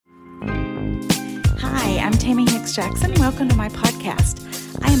Hi, I'm Tammy Hicks Jackson. Welcome to my podcast.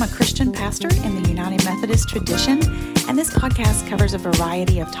 I am a Christian pastor in the United Methodist tradition, and this podcast covers a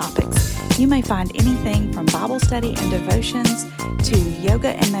variety of topics. You may find anything from Bible study and devotions to yoga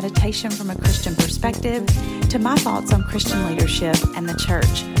and meditation from a Christian perspective to my thoughts on Christian leadership and the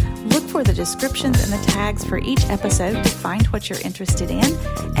church. Look for the descriptions and the tags for each episode to find what you're interested in,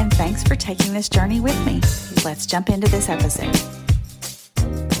 and thanks for taking this journey with me. Let's jump into this episode.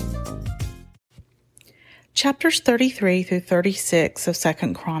 Chapters 33 through 36 of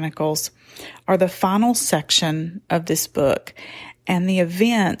 2 Chronicles are the final section of this book, and the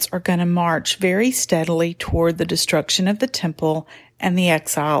events are going to march very steadily toward the destruction of the temple and the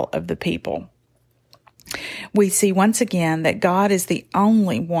exile of the people. We see once again that God is the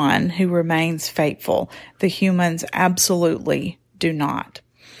only one who remains faithful. The humans absolutely do not.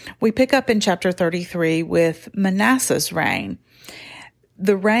 We pick up in chapter 33 with Manasseh's reign.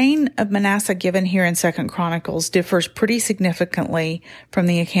 The reign of Manasseh given here in 2 Chronicles differs pretty significantly from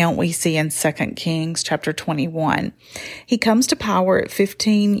the account we see in 2 Kings chapter 21. He comes to power at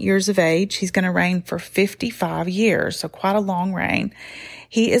 15 years of age. He's going to reign for 55 years, so quite a long reign.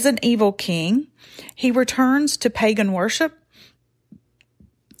 He is an evil king. He returns to pagan worship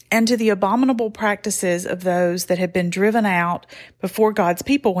and to the abominable practices of those that had been driven out before God's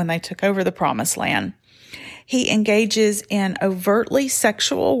people when they took over the promised land. He engages in overtly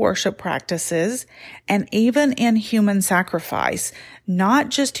sexual worship practices and even in human sacrifice, not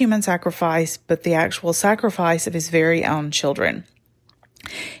just human sacrifice, but the actual sacrifice of his very own children.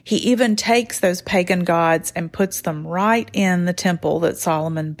 He even takes those pagan gods and puts them right in the temple that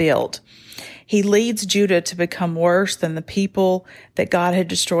Solomon built. He leads Judah to become worse than the people that God had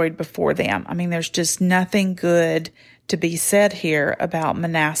destroyed before them. I mean, there's just nothing good to be said here about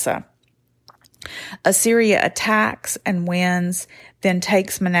Manasseh. Assyria attacks and wins, then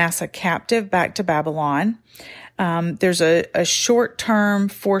takes Manasseh captive back to Babylon. There's a short-term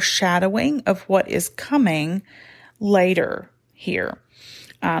foreshadowing of what is coming later here.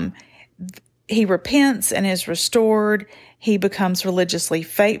 He repents and is restored. He becomes religiously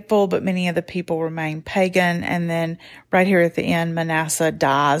faithful, but many of the people remain pagan. And then right here at the end, Manasseh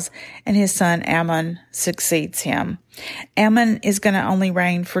dies and his son Amon succeeds him. Amon is going to only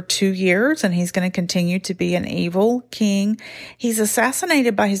reign for 2 years, and he's going to continue to be an evil king. He's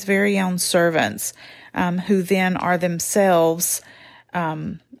assassinated by his very own servants, who then are themselves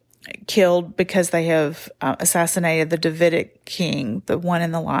killed because they have assassinated the Davidic king, the one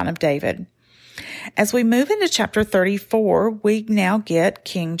in the line of David. As we move into chapter 34, we now get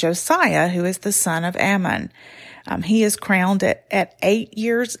King Josiah, who is the son of Amon. He is crowned at 8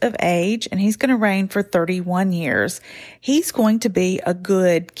 years of age, and he's going to reign for 31 years. He's going to be a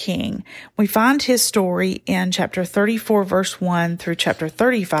good king. We find his story in chapter 34, verse 1 through chapter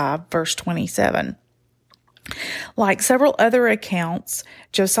 35, verse 27. Like several other accounts,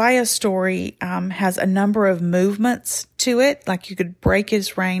 Josiah's story has a number of movements to it. Like you could break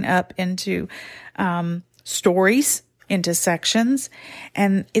his reign up into stories, into sections,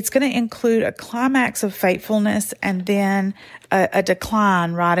 and it's going to include a climax of faithfulness and then a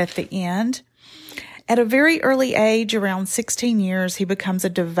decline right at the end. At a very early age, around 16 years, he becomes a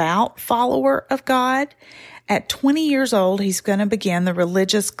devout follower of God. At 20 years old, he's going to begin the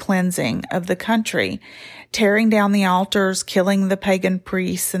religious cleansing of the country, tearing down the altars, killing the pagan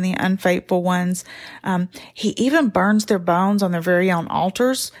priests and the unfaithful ones. He even burns their bones on their very own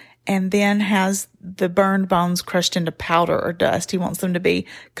altars and then has the burned bones crushed into powder or dust. He wants them to be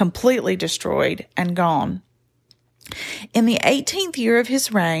completely destroyed and gone. In the 18th year of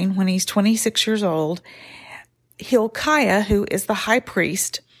his reign, when he's 26 years old, Hilkiah, who is the high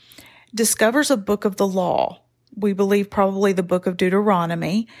priest, discovers a book of the law. We believe probably the book of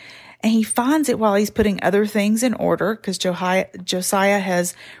Deuteronomy. And he finds it while he's putting other things in order because Josiah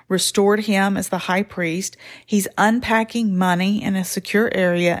has restored him as the high priest. He's unpacking money in a secure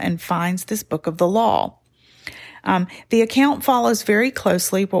area and finds this book of the law. The account follows very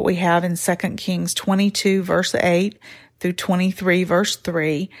closely what we have in 2 Kings 22, verse 8 through 23, verse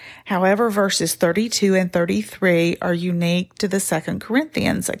 3. However, verses 32 and 33 are unique to the 2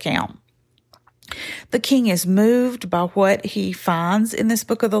 Corinthians account. The king is moved by what he finds in this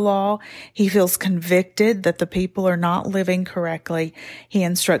book of the law. He feels convicted that the people are not living correctly. He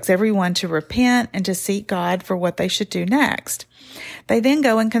instructs everyone to repent and to seek God for what they should do next. They then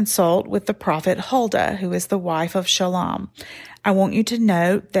go and consult with the prophet Huldah, who is the wife of Shallum. I want you to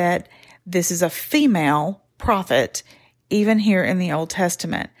note that this is a female prophet, even here in the Old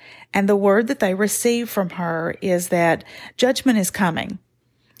Testament. And the word that they receive from her is that judgment is coming.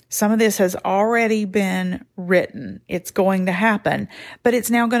 Some of this has already been written. It's going to happen, but it's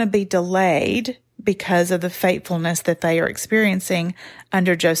now going to be delayed because of the faithfulness that they are experiencing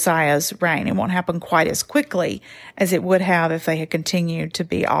under Josiah's reign. It won't happen quite as quickly as it would have if they had continued to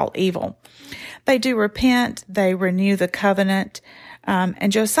be all evil. They do repent, they renew the covenant,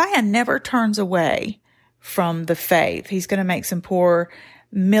 and Josiah never turns away from the faith. He's going to make some poor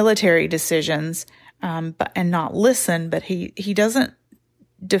military decisions, and not listen, but he doesn't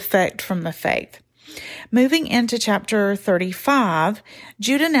defect from the faith. Moving into chapter 35,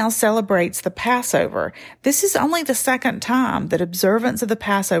 Judah now celebrates the Passover. This is only the second time that observance of the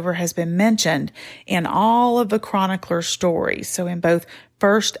Passover has been mentioned in all of the chronicler stories, so in both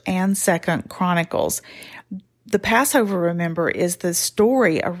 1st and 2nd Chronicles. The Passover, remember, is the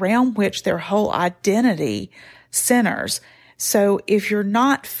story around which their whole identity centers. So if you're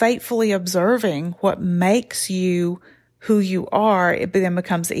not faithfully observing what makes you who you are, it then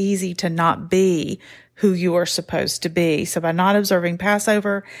becomes easy to not be who you are supposed to be. So by not observing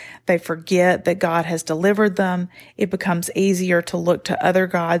Passover, they forget that God has delivered them. It becomes easier to look to other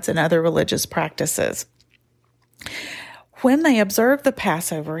gods and other religious practices. When they observe the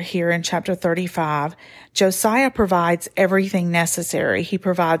Passover here in chapter 35, Josiah provides everything necessary. He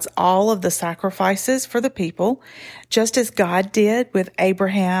provides all of the sacrifices for the people, just as God did with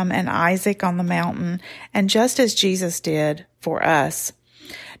Abraham and Isaac on the mountain, and just as Jesus did for us.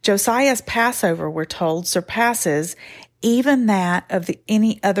 Josiah's Passover, we're told, surpasses even that of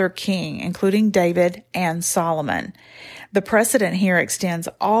any other king, including David and Solomon. The precedent here extends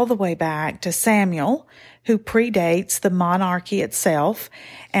all the way back to Samuel, who predates the monarchy itself.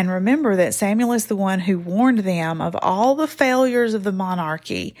 And remember that Samuel is the one who warned them of all the failures of the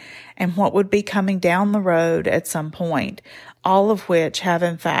monarchy and what would be coming down the road at some point, all of which have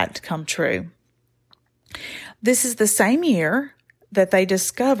in fact come true. This is the same year that they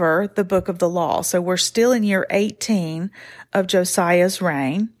discover the book of the law. So we're still in year 18 of Josiah's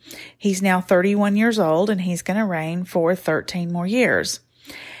reign. He's now 31 years old and he's going to reign for 13 more years.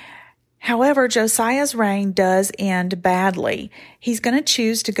 However, Josiah's reign does end badly. He's going to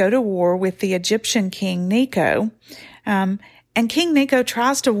choose to go to war with the Egyptian king Necho. And King Necho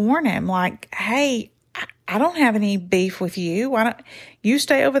tries to warn him like, hey, I don't have any beef with you. Why don't you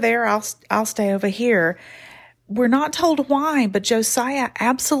stay over there? I'll stay over here. We're not told why, but Josiah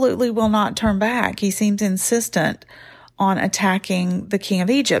absolutely will not turn back. He seems insistent on attacking the king of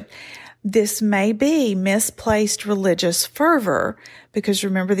Egypt. This may be misplaced religious fervor because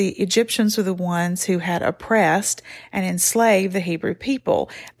remember the Egyptians are the ones who had oppressed and enslaved the Hebrew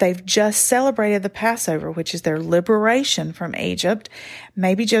people. They've just celebrated the Passover, which is their liberation from Egypt.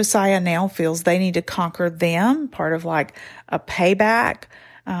 Maybe Josiah now feels they need to conquer them, part of like a payback,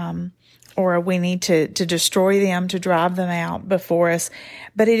 or we need to destroy them, to drive them out before us.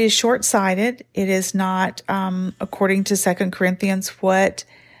 But it is short-sighted. It is not, according to 2 Corinthians, what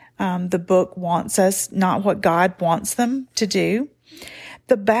the book wants us, not what God wants them to do.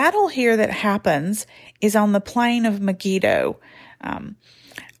 The battle here that happens is on the plain of Megiddo.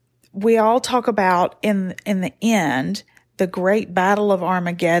 We all talk about in the end, the great battle of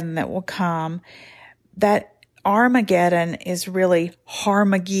Armageddon that will come. That Armageddon is really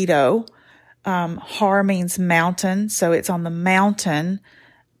Har-Megiddo. Har means mountain, so it's on the mountain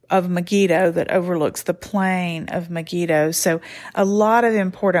of Megiddo that overlooks the plain of Megiddo. So a lot of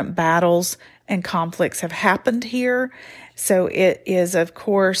important battles and conflicts have happened here. So it is, of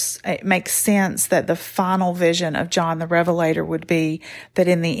course, it makes sense that the final vision of John the Revelator would be that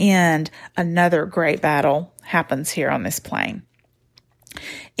in the end, another great battle happens here on this plain.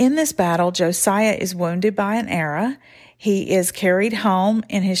 In this battle, Josiah is wounded by an arrow. He is carried home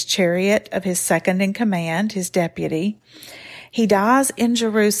in his chariot of his second in command, his deputy. He dies in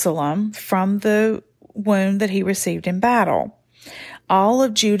Jerusalem from the wound that he received in battle. All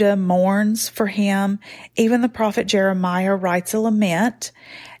of Judah mourns for him. Even the prophet Jeremiah writes a lament.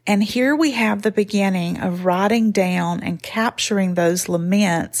 And here we have the beginning of writing down and capturing those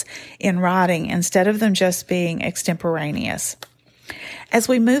laments in writing instead of them just being extemporaneous. As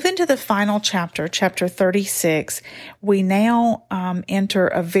we move into the final chapter, chapter 36, we now enter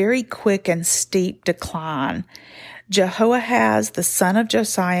a very quick and steep decline. Jehoahaz, the son of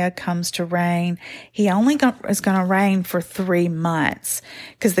Josiah, comes to reign. He only is going to reign for 3 months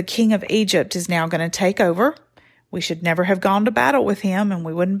because the king of Egypt is now going to take over. We should never have gone to battle with him and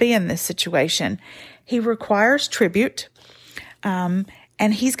we wouldn't be in this situation. He requires tribute, and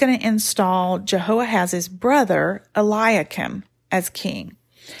he's going to install Jehoahaz's brother, Eliakim, as king.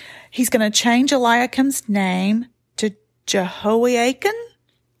 He's going to change Eliakim's name to Jehoiakim.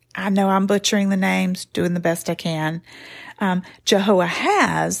 I know I'm butchering the names, doing the best I can.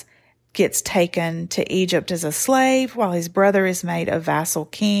 Jehoahaz gets taken to Egypt as a slave while his brother is made a vassal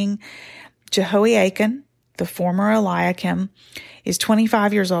king. Jehoiakim, the former Eliakim, is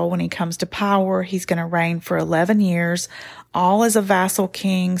 25 years old when he comes to power. He's going to reign for 11 years, all as a vassal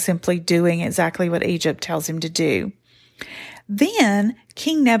king, simply doing exactly what Egypt tells him to do. Then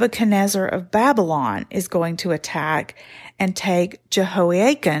King Nebuchadnezzar of Babylon is going to attack and take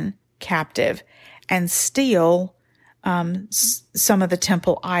Jehoiakim captive and steal some of the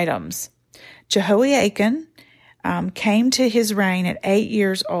temple items. Jehoiakim came to his reign at 8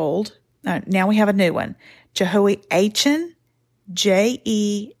 years old. Now we have a new one. Jehoiachin,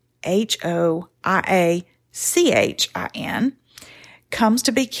 Jehoiachin, comes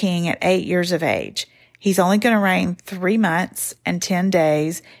to be king at 8 years of age. He's only going to reign 3 months and 10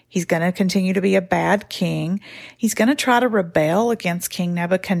 days. He's going to continue to be a bad king. He's going to try to rebel against King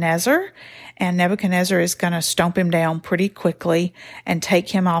Nebuchadnezzar, and Nebuchadnezzar is going to stomp him down pretty quickly and take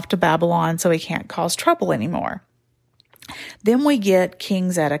him off to Babylon so he can't cause trouble anymore. Then we get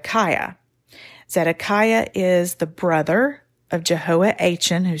King Zedekiah. Zedekiah is the brother of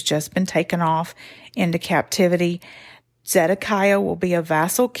Jehoiachin, who's just been taken off into captivity. Zedekiah will be a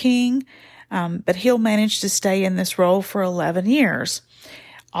vassal king, but he'll manage to stay in this role for 11 years.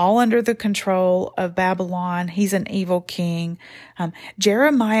 All under the control of Babylon. He's an evil king.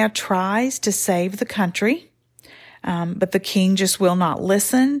 Jeremiah tries to save the country, but the king just will not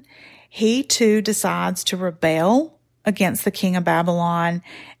listen. He too decides to rebel against the king of Babylon,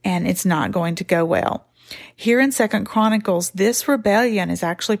 and it's not going to go well. Here in 2 Chronicles, this rebellion is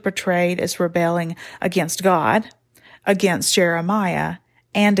actually portrayed as rebelling against God, against Jeremiah,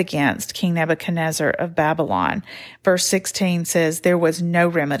 and against King Nebuchadnezzar of Babylon. Verse 16 says, there was no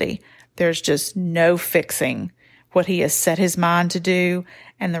remedy. There's just no fixing what he has set his mind to do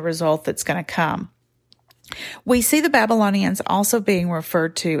and the result that's going to come. We see the Babylonians also being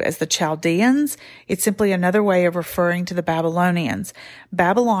referred to as the Chaldeans. It's simply another way of referring to the Babylonians.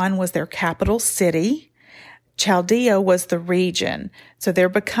 Babylon was their capital city. Chaldea was the region. So they're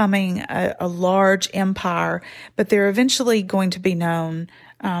becoming a large empire, but they're eventually going to be known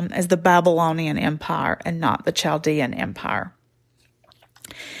as the Babylonian Empire and not the Chaldean Empire.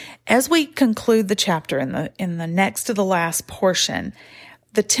 As we conclude the chapter in the next to the last portion,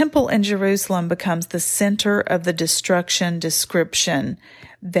 the temple in Jerusalem becomes the center of the destruction description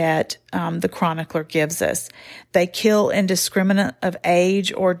that the chronicler gives us. They kill indiscriminate of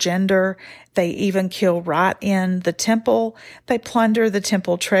age or gender. They even kill right in the temple. They plunder the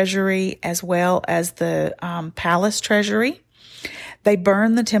temple treasury as well as the palace treasury. They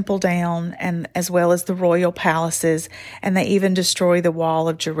burn the temple down and as well as the royal palaces, and they even destroy the wall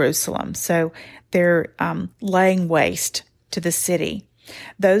of Jerusalem. So they're laying waste to the city.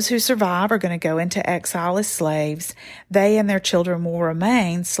 Those who survive are going to go into exile as slaves. They and their children will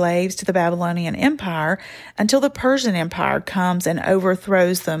remain slaves to the Babylonian Empire until the Persian Empire comes and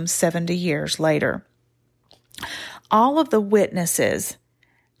overthrows them 70 years later. All of the witnesses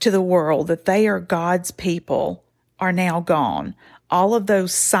to the world that they are God's people are now gone. All of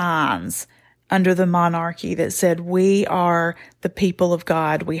those signs under the monarchy that said, we are the people of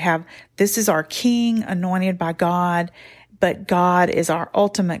God. This is our king anointed by God, but God is our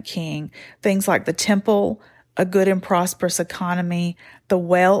ultimate king. Things like the temple, a good and prosperous economy, the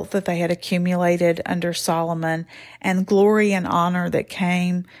wealth that they had accumulated under Solomon, and glory and honor that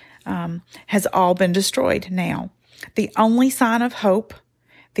came has all been destroyed now. The only sign of hope,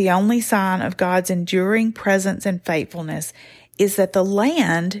 the only sign of God's enduring presence and faithfulness is that the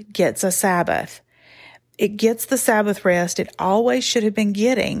land gets a Sabbath. It gets the Sabbath rest it always should have been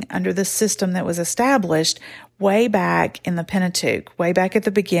getting under the system that was established way back in the Pentateuch, way back at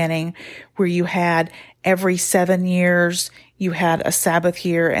the beginning, where you had every 7 years, you had a Sabbath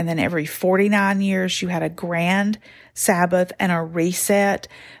year, and then every 49 years, you had a grand Sabbath and a reset,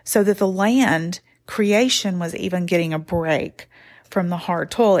 so that the land, creation, was even getting a break from the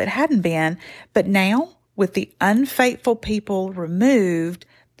hard toil. It hadn't been, but now, with the unfaithful people removed,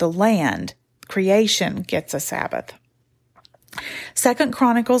 the land, creation, gets a Sabbath. 2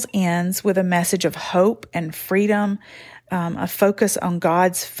 Chronicles ends with a message of hope and freedom, a focus on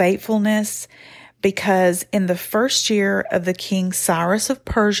God's faithfulness, because in the first year of the King Cyrus of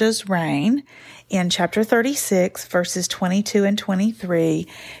Persia's reign, in chapter 36, verses 22 and 23,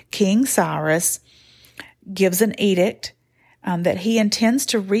 King Cyrus gives an edict that he intends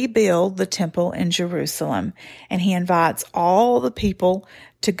to rebuild the temple in Jerusalem, and he invites all the people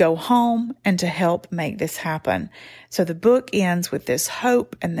to go home and to help make this happen. So the book ends with this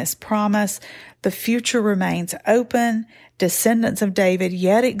hope and this promise. The future remains open. Descendants of David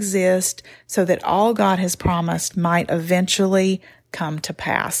yet exist so that all God has promised might eventually come to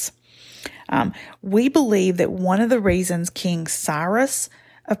pass. We believe that one of the reasons King Cyrus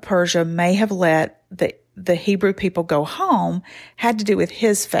of Persia may have let the Hebrew people go home had to do with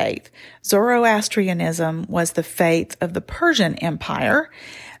his faith. Zoroastrianism was the faith of the Persian Empire.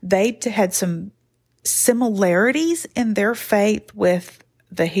 They had some similarities in their faith with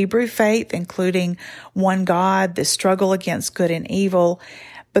the Hebrew faith, including one God, the struggle against good and evil.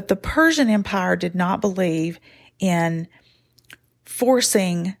 But the Persian Empire did not believe in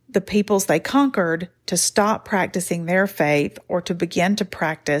forcing the peoples they conquered to stop practicing their faith or to begin to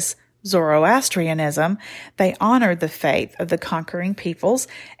practice Zoroastrianism. They honored the faith of the conquering peoples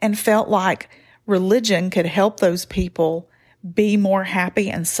and felt like religion could help those people be more happy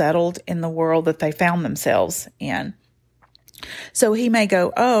and settled in the world that they found themselves in. So he may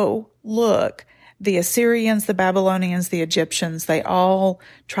go, oh, look, the Assyrians, the Babylonians, the Egyptians, they all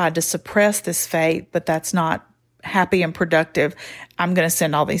tried to suppress this faith, but that's not happy and productive. I'm going to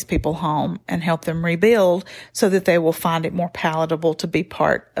send all these people home and help them rebuild so that they will find it more palatable to be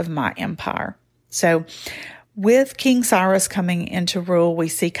part of my empire. So with King Cyrus coming into rule, we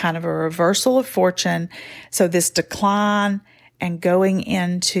see kind of a reversal of fortune. So this decline and going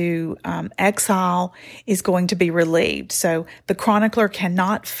into exile is going to be relieved. So the chronicler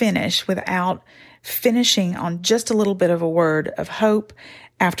cannot finish without finishing on just a little bit of a word of hope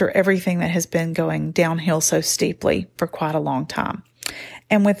after everything that has been going downhill so steeply for quite a long time.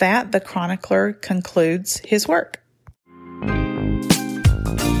 And with that, the chronicler concludes his work.